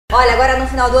Olha, agora no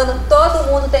final do ano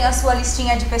todo mundo tem a sua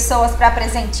listinha de pessoas para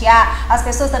presentear, as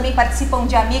pessoas também participam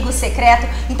de amigo secreto,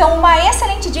 então uma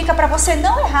excelente dica para você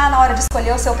não errar na hora de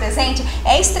escolher o seu presente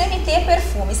é Extrémité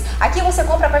Perfumes. Aqui você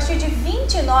compra a partir de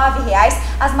R$29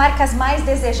 as marcas mais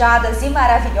desejadas e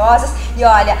maravilhosas. E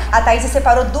olha, a Thaís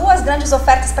separou duas grandes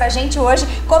ofertas pra gente hoje,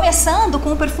 começando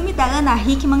com o perfume da Ana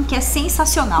Hickman, que é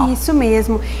sensacional. Isso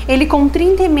mesmo, ele com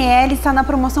 30 ml está na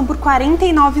promoção por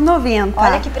R$49,90.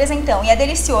 Olha que presentão, e é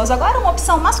delicioso. Agora uma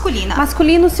opção masculina.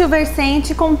 Masculino Silver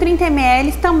Scent com 30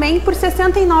 ml também por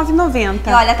R$69,90.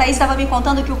 E olha, a Thaís estava me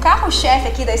contando que o carro-chefe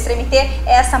aqui da Extrémité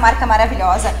é essa marca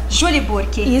maravilhosa, Julie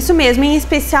Burke. Isso mesmo, em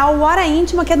especial o Hora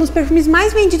Íntima, que é um dos perfumes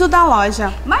mais vendidos da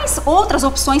loja. Mas outras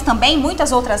opções também,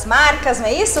 muitas outras marcas, não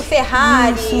é isso?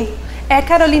 Ferrari. Isso. É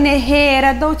Carolina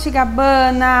Herrera, Dolce &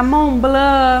 Gabbana,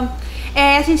 Montblanc.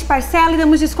 A gente parcela e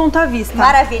damos desconto à vista.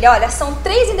 Maravilha, olha, são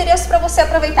 3 endereços para você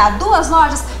aproveitar. 2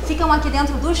 lojas ficam aqui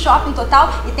dentro do Shopping Total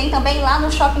e tem também lá no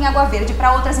Shopping Água Verde.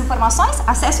 Para outras informações,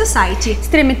 acesse o site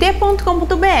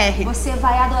extremité.com.br. Você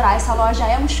vai adorar, essa loja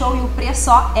é um show e o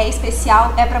preço é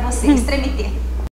especial, é para você. Extrémité.